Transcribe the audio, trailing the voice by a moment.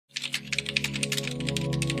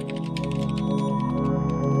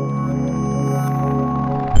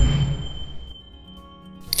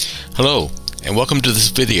Hello, and welcome to this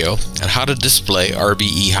video on how to display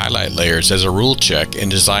RVE highlight layers as a rule check in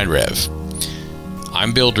DESIGNrev.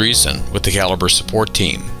 I'm Bill Dreesen with the Calibre support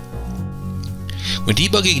team. When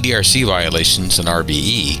debugging DRC violations in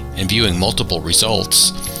RVE and viewing multiple results,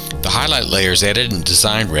 the highlight layers added in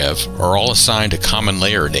DESIGNrev are all assigned a common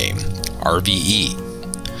layer name,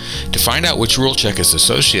 RVE. To find out which rule check is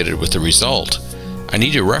associated with the result, I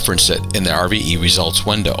need to reference it in the RVE results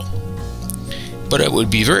window. But it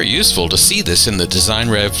would be very useful to see this in the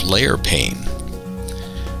DESIGNrev layer pane.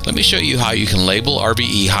 Let me show you how you can label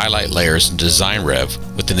RVE highlight layers in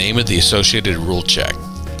DESIGNrev with the name of the associated rule check.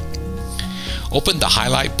 Open the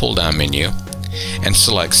Highlight pull-down menu and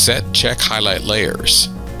select Set Check Highlight Layers.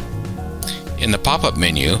 In the pop-up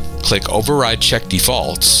menu, click Override Check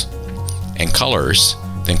Defaults and Colors,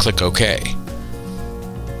 then click OK.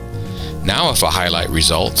 Now if a highlight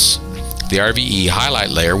results, the RVE highlight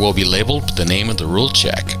layer will be labeled with the name of the rule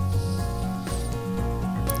check.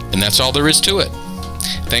 And that's all there is to it.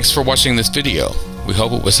 Thanks for watching this video. We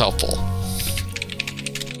hope it was helpful.